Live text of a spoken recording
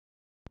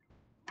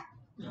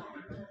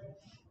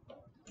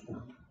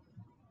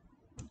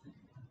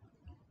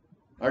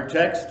Our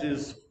text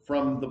is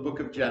from the book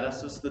of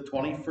Genesis, the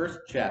 21st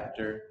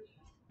chapter,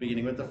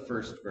 beginning with the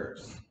first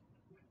verse.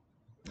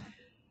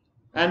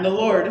 And the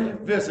Lord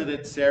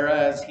visited Sarah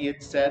as he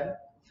had said,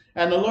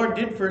 and the Lord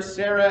did for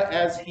Sarah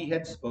as he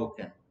had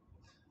spoken.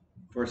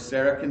 For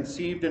Sarah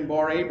conceived and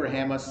bore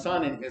Abraham a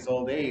son in his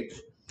old age,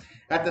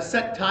 at the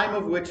set time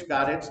of which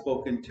God had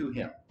spoken to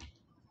him.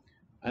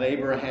 And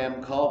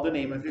Abraham called the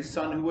name of his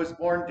son who was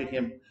born to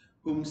him,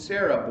 whom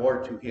Sarah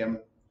bore to him,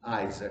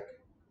 Isaac.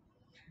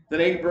 Then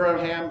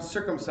Abraham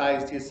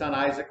circumcised his son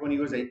Isaac when he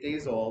was 8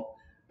 days old,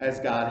 as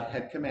God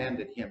had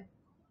commanded him.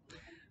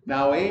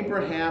 Now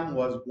Abraham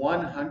was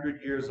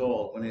 100 years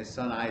old when his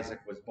son Isaac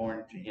was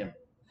born to him.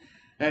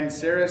 And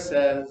Sarah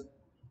says,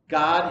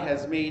 God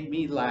has made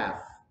me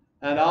laugh,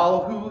 and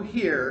all who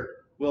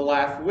hear will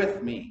laugh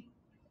with me.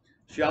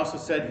 She also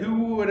said,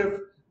 who would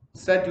have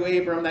said to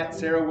Abram that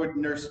Sarah would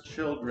nurse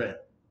children?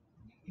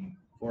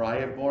 For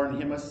I have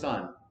borne him a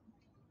son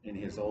in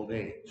his old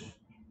age.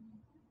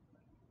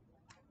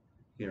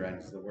 Here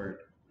ends the word.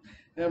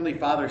 Heavenly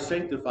Father,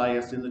 sanctify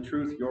us in the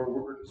truth. Your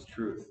word is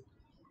truth.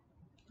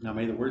 Now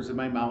may the words of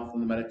my mouth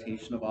and the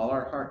meditation of all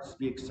our hearts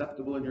be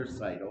acceptable in your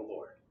sight, O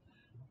Lord,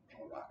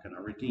 our rock and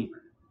our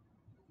Redeemer.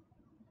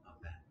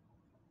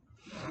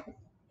 Amen.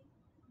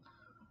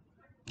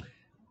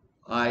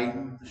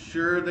 I'm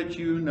sure that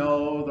you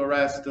know the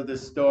rest of the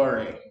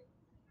story.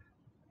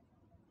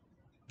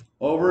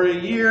 Over a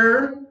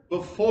year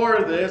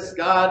before this,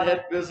 God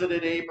had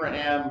visited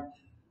Abraham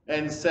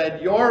and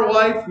said, your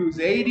wife, who's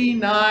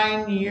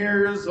 89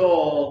 years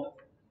old,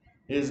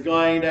 is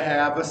going to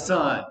have a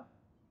son.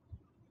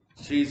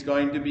 She's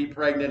going to be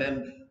pregnant,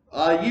 and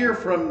a year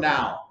from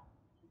now,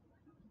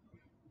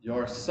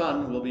 your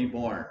son will be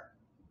born.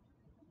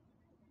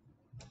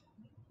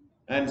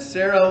 And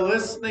Sarah,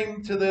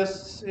 listening to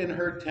this in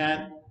her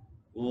tent,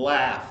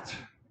 laughed.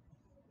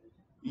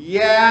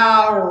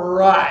 Yeah,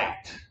 right.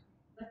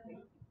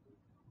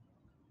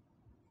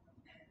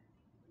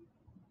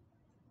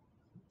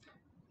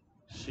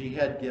 She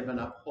had given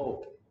up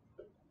hope.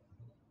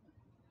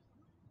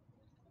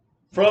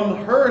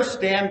 From her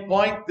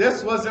standpoint,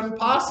 this was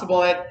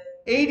impossible. At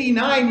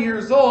 89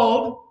 years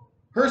old,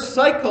 her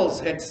cycles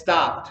had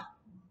stopped.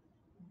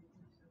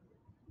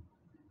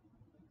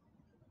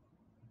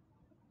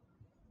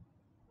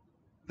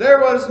 There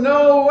was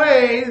no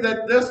way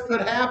that this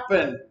could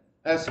happen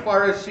as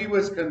far as she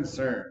was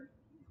concerned.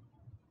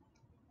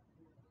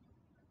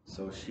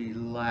 So she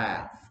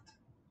laughed.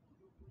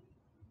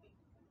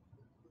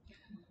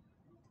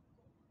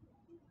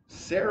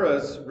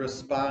 Sarah's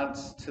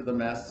response to the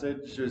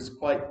message is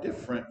quite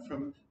different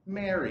from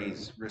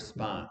Mary's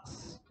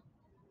response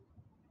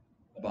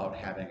about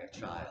having a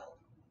child,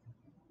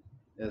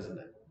 isn't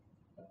it?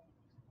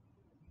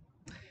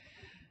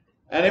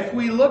 And if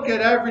we look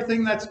at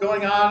everything that's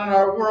going on in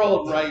our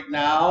world right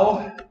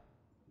now,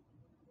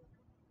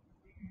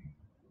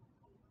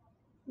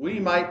 we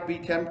might be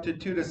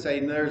tempted to say,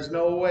 there's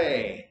no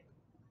way.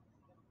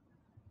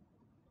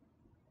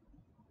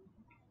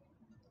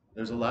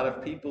 There's a lot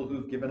of people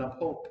who've given up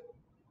hope.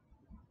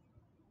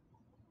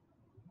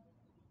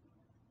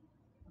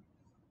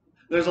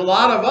 There's a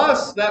lot of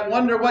us that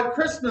wonder what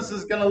Christmas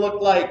is going to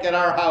look like at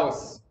our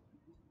house.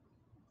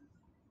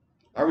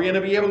 Are we going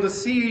to be able to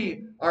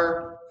see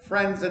our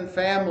friends and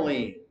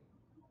family?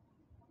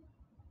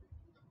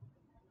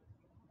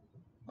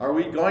 Are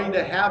we going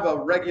to have a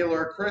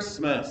regular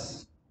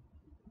Christmas?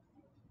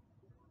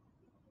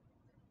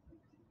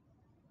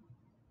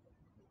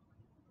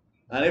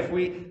 And if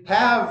we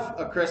have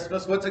a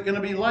Christmas, what's it going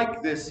to be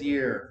like this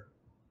year?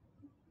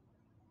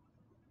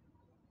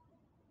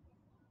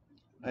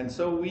 And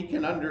so we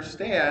can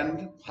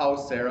understand how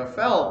Sarah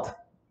felt.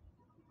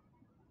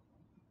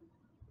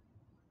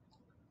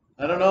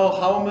 I don't know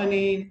how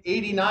many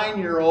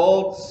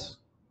 89-year-olds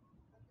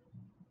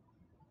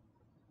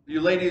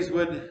you ladies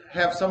would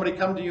have somebody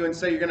come to you and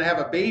say you're going to have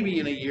a baby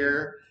in a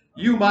year.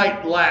 You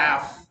might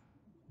laugh.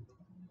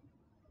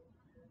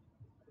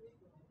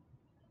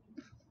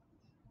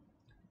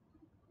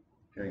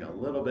 Hearing a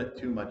little bit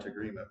too much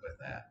agreement with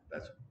that.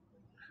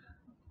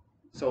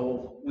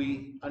 So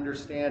we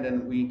understand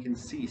and we can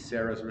see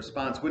Sarah's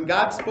response. When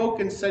God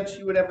spoke and said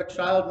she would have a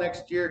child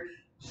next year,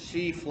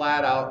 she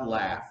flat out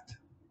laughed.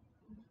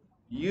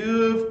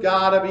 You've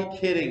got to be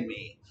kidding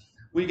me.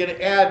 We can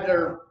add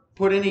or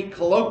put any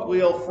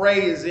colloquial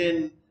phrase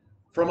in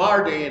from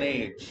our day and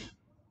age.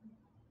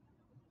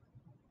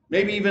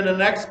 Maybe even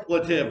an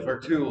expletive or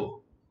two.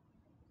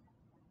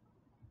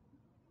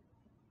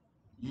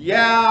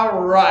 Yeah,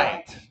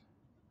 right.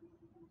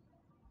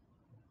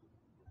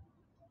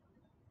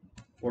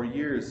 For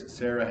years,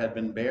 Sarah had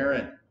been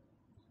barren.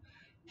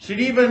 She'd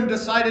even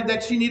decided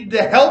that she needed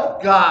to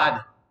help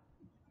God.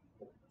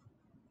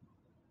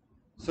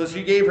 So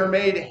she gave her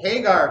maid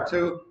Hagar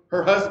to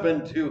her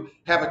husband to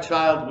have a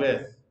child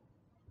with,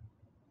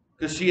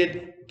 because she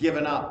had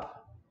given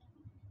up.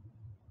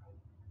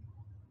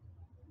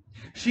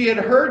 She had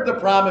heard the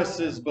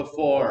promises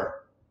before.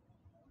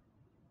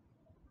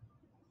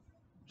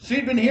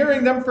 She'd been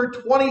hearing them for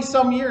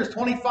 20-some years,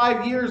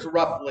 25 years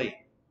roughly.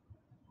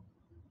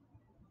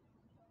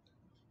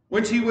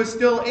 when she was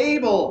still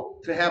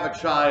able to have a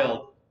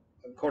child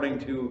according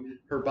to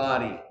her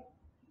body.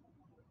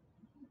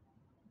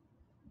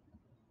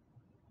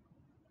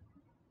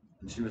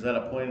 And she was at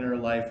a point in her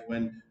life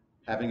when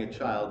having a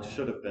child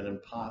should have been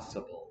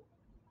impossible.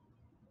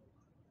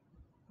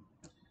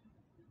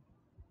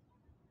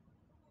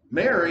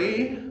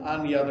 Mary,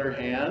 on the other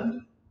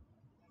hand,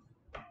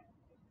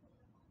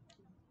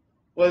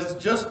 was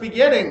just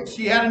beginning.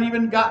 She hadn't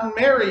even gotten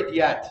married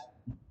yet.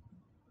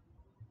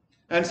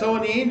 And so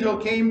when the angel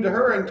came to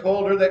her and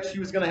told her that she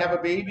was going to have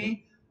a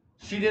baby,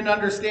 she didn't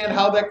understand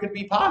how that could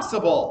be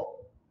possible.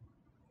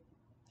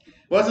 It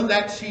wasn't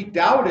that she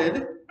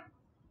doubted.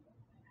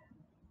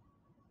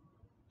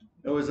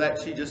 It was that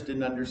she just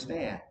didn't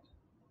understand.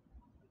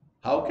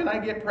 How can I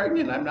get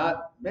pregnant? I'm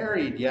not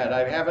married yet.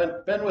 I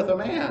haven't been with a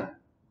man.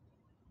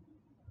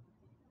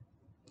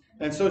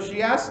 And so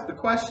she asked the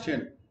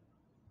question,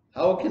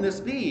 how can this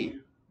be?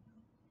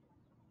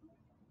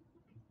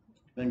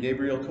 Then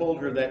Gabriel told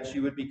her that she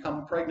would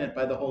become pregnant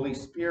by the Holy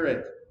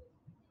Spirit.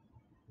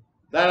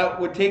 That it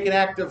would take an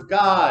act of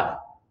God.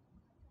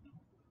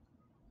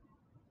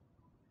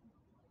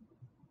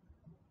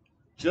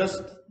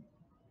 Just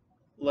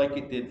like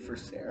it did for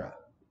Sarah.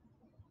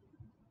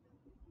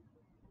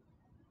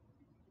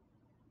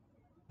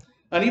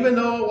 And even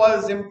though it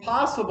was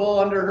impossible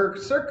under her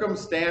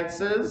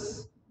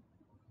circumstances,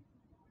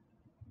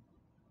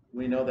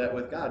 we know that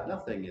with God,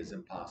 nothing is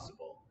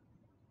impossible.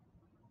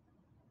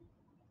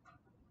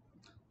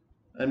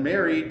 And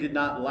Mary did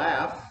not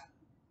laugh,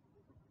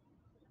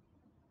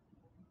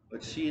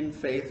 but she in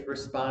faith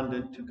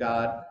responded to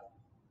God,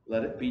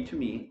 "Let it be to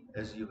me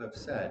as you have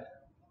said."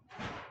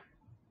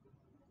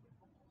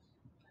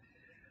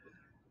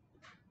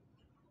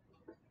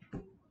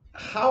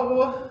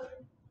 How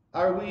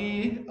are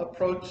we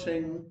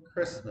approaching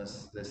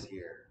Christmas this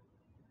year?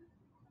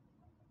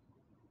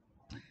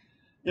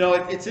 You know,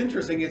 it's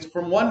interesting. It's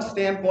from one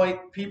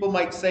standpoint, people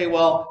might say,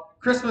 well,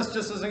 Christmas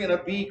just isn't going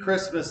to be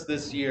Christmas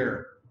this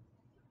year.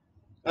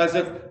 As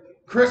if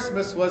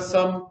Christmas was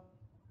some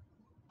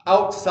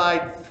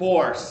outside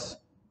force,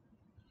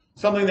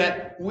 something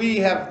that we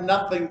have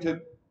nothing to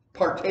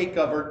partake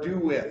of or do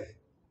with.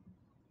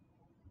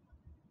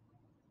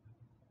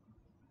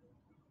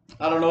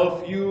 I don't know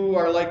if you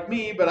are like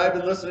me, but I've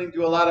been listening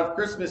to a lot of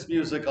Christmas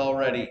music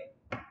already.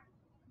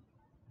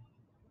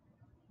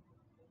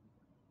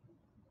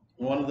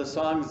 One of the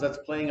songs that's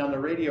playing on the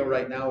radio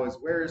right now is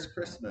 "Where is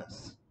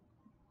Christmas?"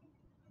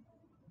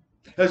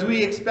 As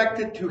we expect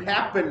it to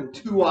happen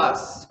to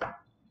us.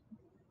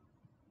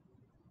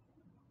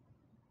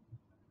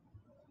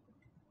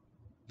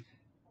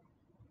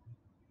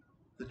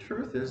 The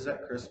truth is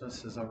that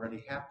Christmas has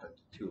already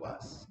happened to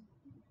us,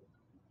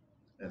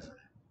 isn't it?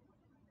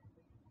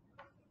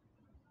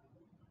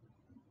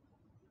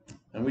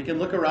 And we can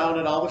look around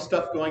at all the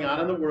stuff going on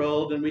in the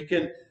world, and we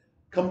can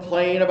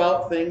complain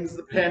about things,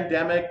 the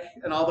pandemic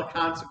and all the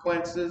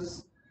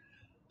consequences,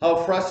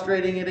 how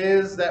frustrating it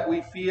is that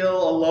we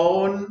feel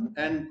alone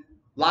and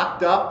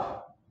locked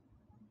up,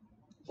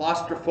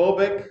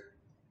 claustrophobic,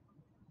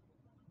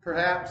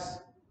 perhaps.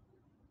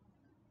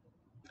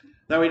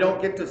 That we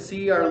don't get to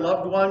see our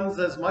loved ones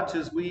as much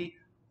as we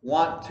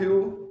want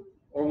to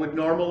or would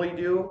normally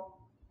do.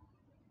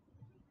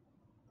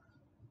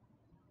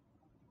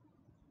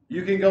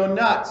 You can go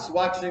nuts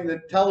watching the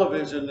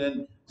television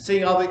and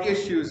seeing all the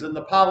issues and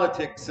the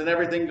politics and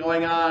everything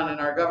going on in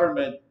our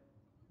government.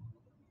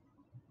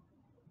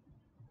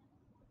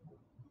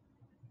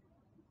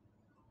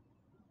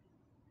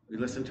 We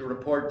listen to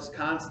reports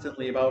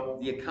constantly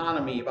about the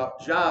economy, about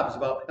jobs,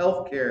 about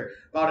healthcare,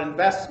 about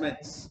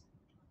investments,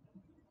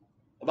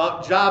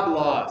 about job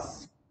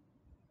loss.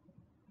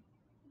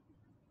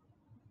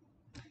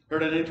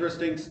 Heard an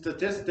interesting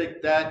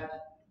statistic that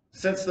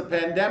since the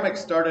pandemic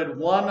started,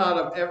 1 out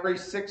of every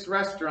 6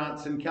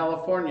 restaurants in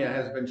California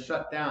has been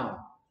shut down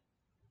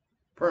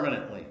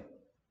permanently.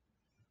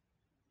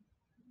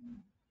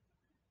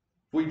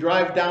 If we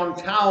drive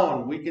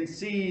downtown, we can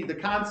see the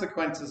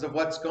consequences of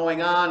what's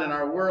going on in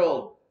our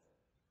world.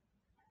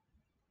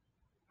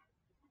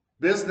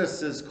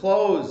 Businesses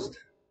closed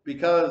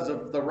because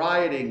of the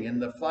rioting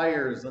and the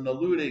fires and the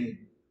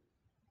looting.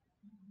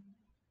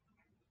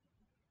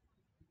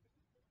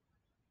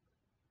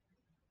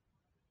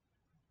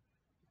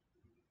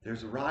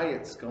 There's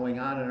riots going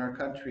on in our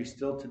country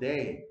still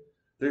today.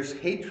 There's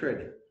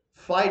hatred,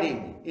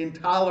 fighting,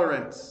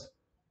 intolerance.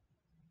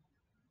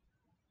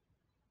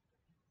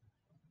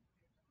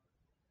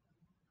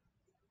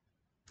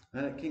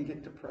 And it can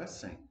get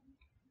depressing.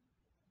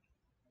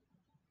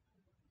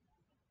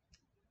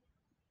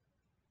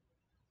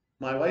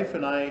 My wife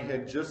and I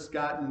had just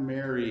gotten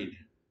married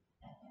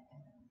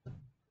at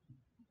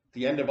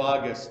the end of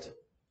August,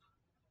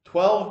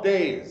 12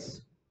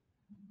 days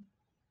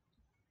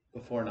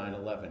before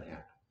 9/11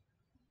 happened.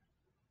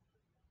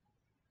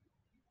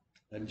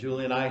 And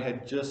Julie and I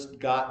had just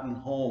gotten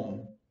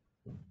home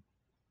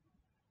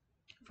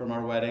from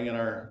our wedding and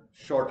our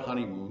short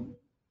honeymoon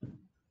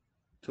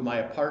to my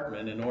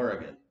apartment in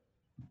Oregon.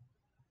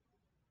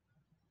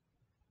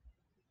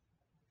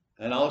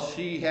 And all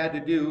she had to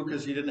do,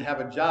 because she didn't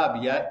have a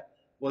job yet,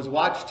 was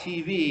watch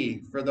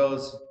TV for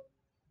those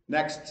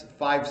next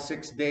 5,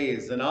 6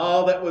 days. And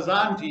all that was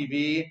on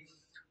TV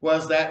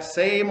was that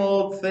same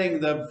old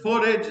thing, the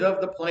footage of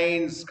the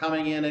planes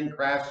coming in and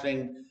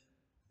crashing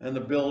and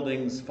the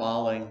buildings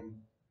falling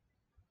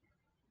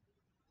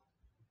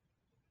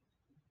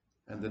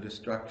and the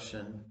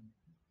destruction,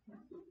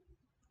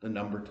 the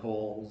number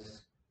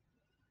tolls.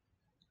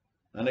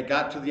 And it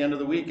got to the end of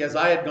the week, as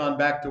I had gone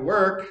back to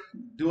work,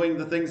 doing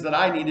the things that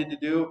I needed to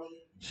do,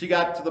 she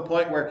got to the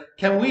point where,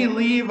 can we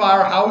leave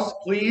our house,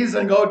 please,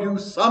 and go do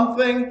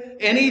something,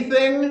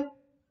 anything?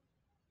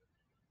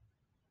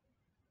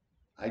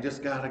 I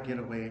just got to get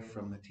away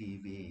from the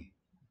TV.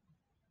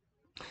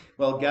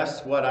 Well,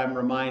 guess what I'm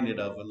reminded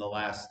of in the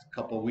last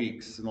couple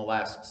weeks, in the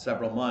last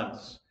several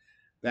months?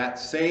 That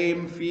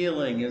same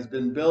feeling has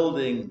been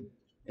building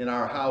in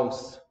our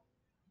house.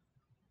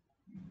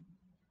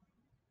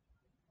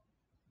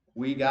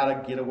 We got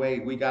to get away.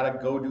 We got to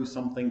go do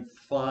something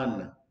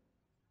fun.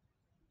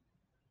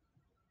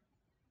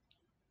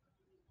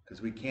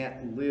 Because we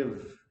can't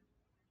live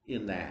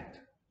in that.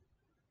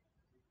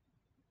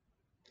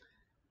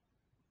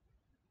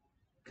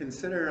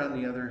 Consider, on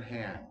the other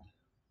hand,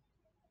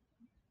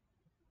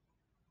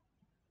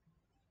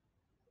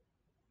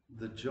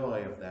 the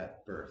joy of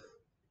that birth.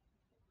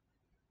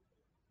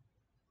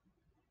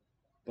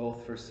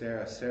 Both for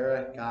Sarah.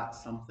 Sarah got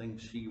something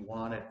she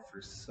wanted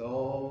for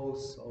so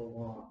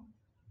long.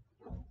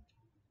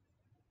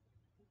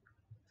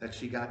 That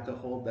she got to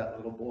hold that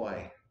little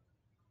boy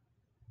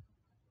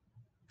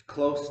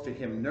close to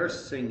him,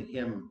 nursing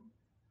him,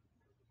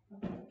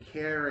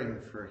 caring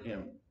for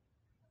him.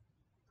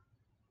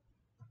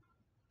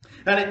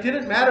 And it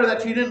didn't matter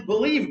that she didn't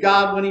believe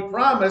God when he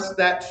promised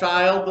that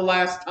child the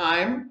last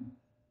time,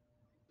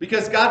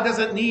 because God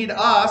doesn't need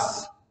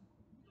us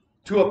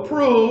to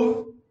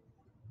approve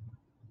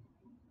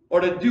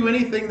or to do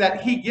anything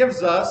that he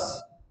gives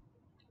us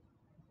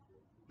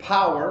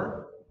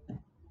power.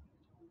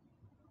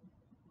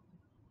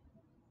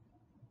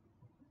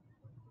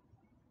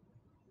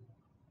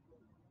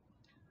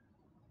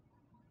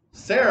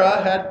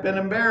 Sarah had been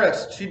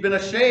embarrassed. She'd been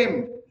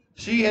ashamed.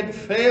 She had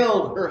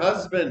failed her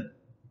husband.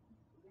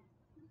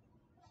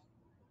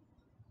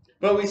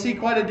 But we see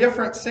quite a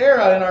different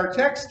Sarah in our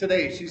text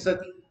today. She said,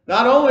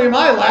 not only am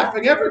I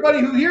laughing, everybody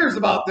who hears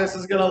about this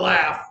is going to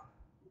laugh.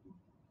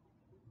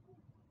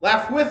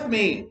 Laugh with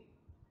me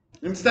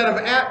instead of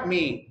at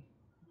me.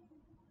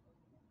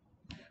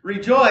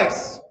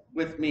 Rejoice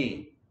with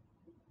me.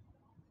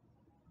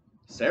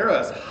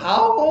 Sarah's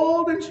how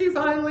old and she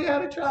finally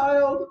had a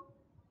child?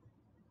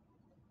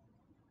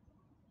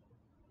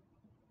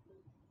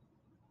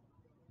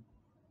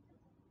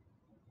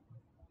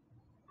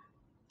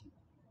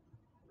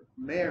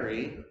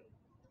 Mary,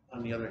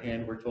 on the other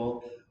hand, we're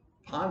told,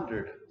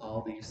 pondered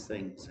all these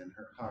things in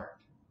her heart.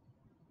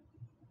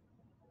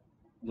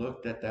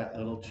 Looked at that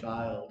little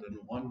child and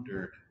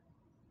wondered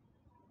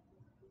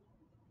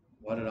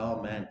what it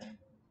all meant.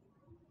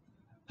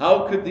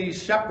 How could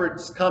these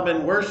shepherds come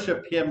and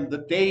worship him the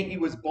day he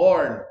was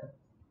born,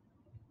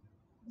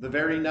 the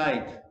very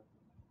night?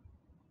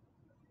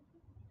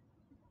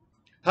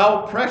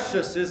 How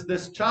precious is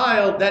this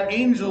child that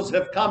angels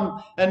have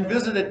come and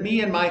visited me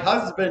and my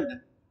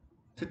husband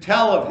to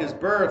tell of his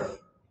birth.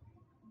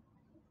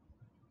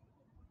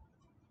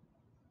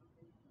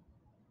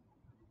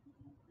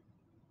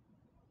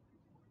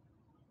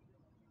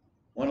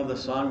 One of the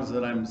songs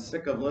that I'm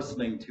sick of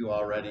listening to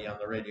already on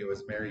the radio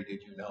is Mary,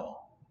 Did You Know?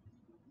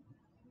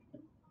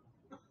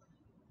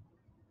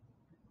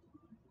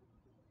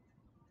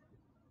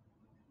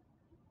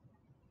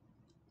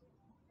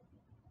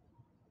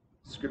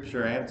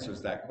 Scripture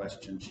answers that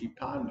question. She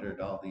pondered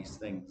all these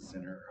things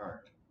in her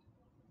heart.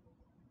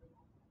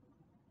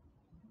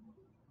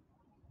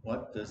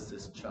 What does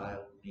this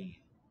child mean?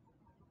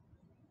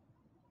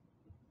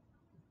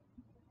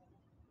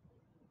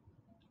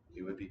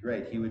 He would be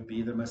great. He would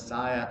be the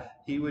Messiah.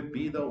 He would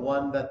be the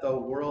one that the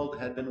world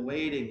had been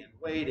waiting and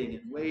waiting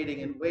and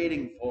waiting and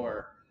waiting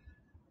for.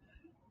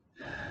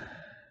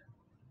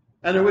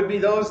 And there would be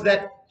those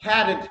that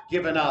hadn't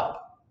given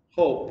up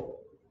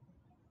hope,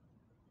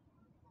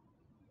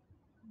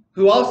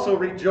 who also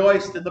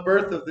rejoiced in the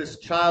birth of this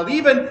child,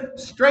 even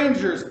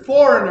strangers,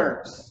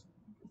 foreigners,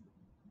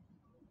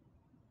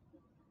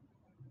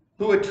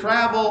 who would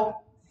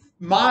travel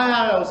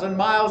miles and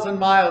miles and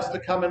miles to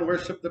come and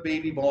worship the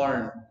baby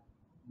born,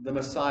 the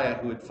Messiah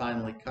who had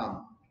finally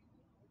come.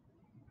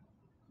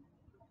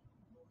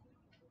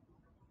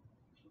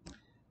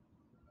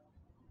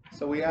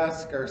 So we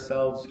ask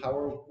ourselves, how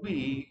are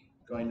we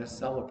going to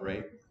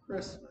celebrate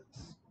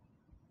Christmas?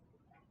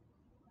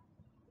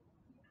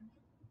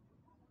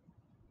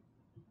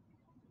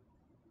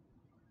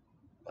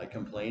 By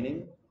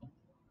complaining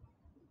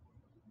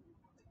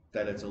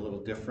that it's a little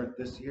different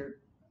this year?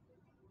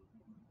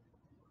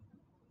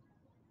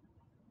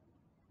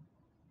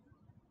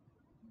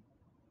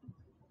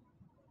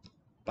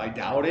 By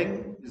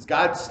doubting? Is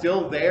God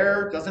still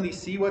there? Doesn't he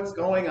see what's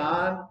going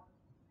on?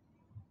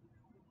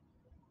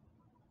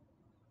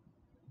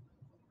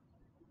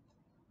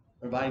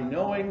 Lord, by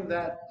knowing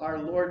that our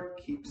Lord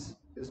keeps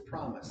his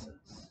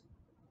promises.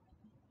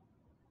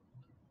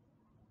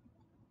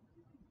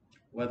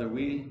 Whether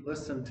we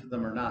listen to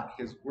them or not,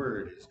 his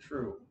word is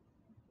true.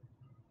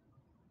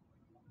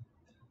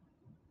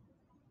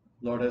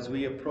 Lord, as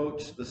we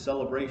approach the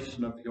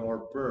celebration of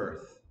your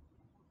birth,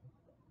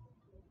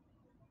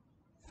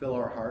 fill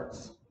our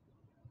hearts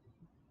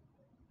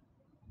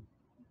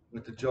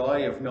with the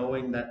joy of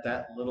knowing that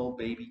that little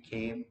baby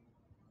came,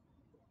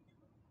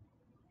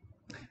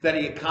 that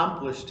he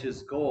accomplished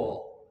his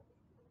goal,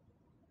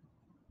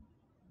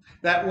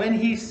 that when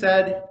he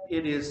said,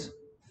 "It is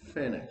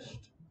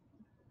finished,"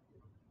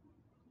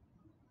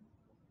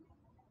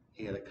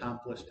 he had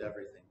accomplished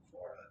everything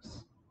for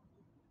us,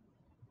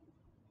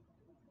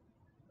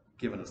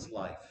 given us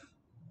life,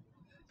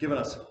 given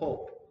us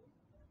hope,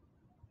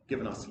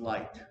 given us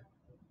light.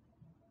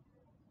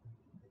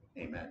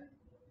 Amen.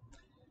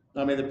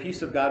 Now may the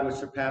peace of God, which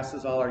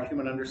surpasses all our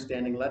human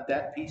understanding, let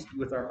that peace be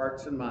with our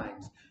hearts and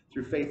minds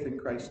through faith in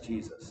Christ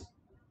Jesus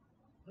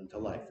unto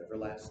life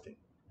everlasting.